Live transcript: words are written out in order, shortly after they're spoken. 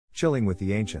Chilling with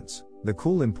the ancients, the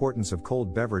cool importance of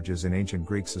cold beverages in ancient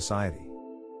Greek society.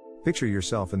 Picture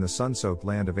yourself in the sun-soaked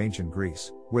land of ancient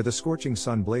Greece, where the scorching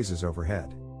sun blazes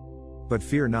overhead. But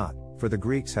fear not, for the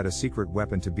Greeks had a secret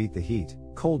weapon to beat the heat: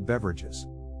 cold beverages.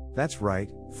 That's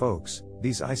right, folks,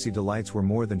 these icy delights were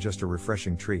more than just a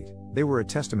refreshing treat, they were a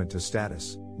testament to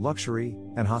status, luxury,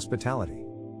 and hospitality.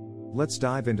 Let's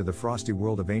dive into the frosty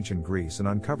world of ancient Greece and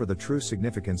uncover the true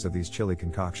significance of these chilly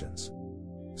concoctions.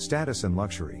 Status and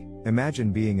luxury.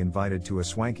 Imagine being invited to a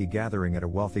swanky gathering at a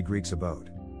wealthy Greek's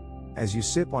abode. As you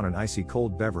sip on an icy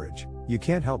cold beverage, you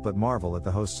can't help but marvel at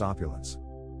the host's opulence.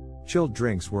 Chilled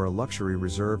drinks were a luxury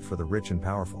reserved for the rich and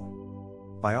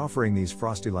powerful. By offering these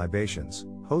frosty libations,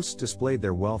 hosts displayed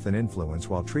their wealth and influence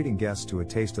while treating guests to a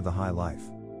taste of the high life.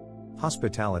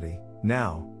 Hospitality.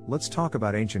 Now, let's talk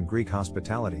about ancient Greek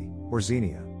hospitality, or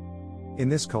xenia. In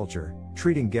this culture,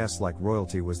 treating guests like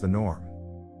royalty was the norm.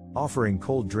 Offering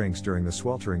cold drinks during the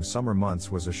sweltering summer months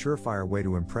was a surefire way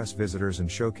to impress visitors and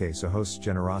showcase a host's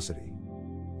generosity.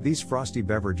 These frosty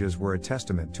beverages were a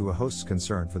testament to a host's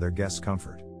concern for their guests'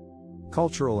 comfort.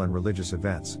 Cultural and religious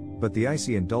events, but the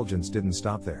icy indulgence didn't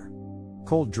stop there.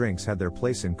 Cold drinks had their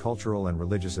place in cultural and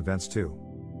religious events too.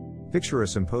 Picture a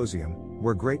symposium,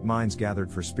 where great minds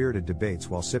gathered for spirited debates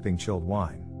while sipping chilled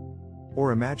wine.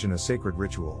 Or imagine a sacred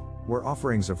ritual, where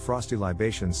offerings of frosty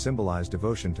libations symbolize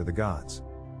devotion to the gods.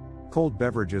 Cold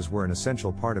beverages were an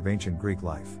essential part of ancient Greek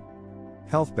life.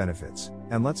 Health benefits,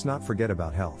 and let's not forget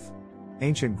about health.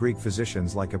 Ancient Greek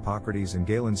physicians like Hippocrates and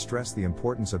Galen stressed the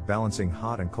importance of balancing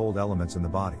hot and cold elements in the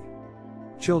body.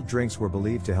 Chilled drinks were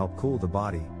believed to help cool the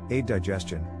body, aid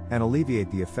digestion, and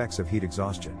alleviate the effects of heat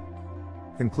exhaustion.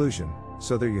 Conclusion: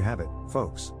 so there you have it,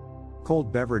 folks.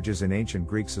 Cold beverages in ancient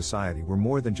Greek society were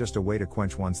more than just a way to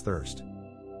quench one's thirst.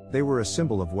 They were a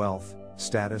symbol of wealth,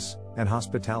 status, and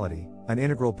hospitality, an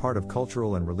integral part of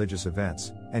cultural and religious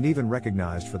events, and even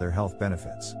recognized for their health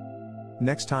benefits.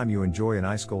 Next time you enjoy an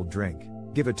ice-cold drink,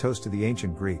 give a toast to the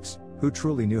ancient Greeks, who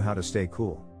truly knew how to stay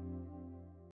cool.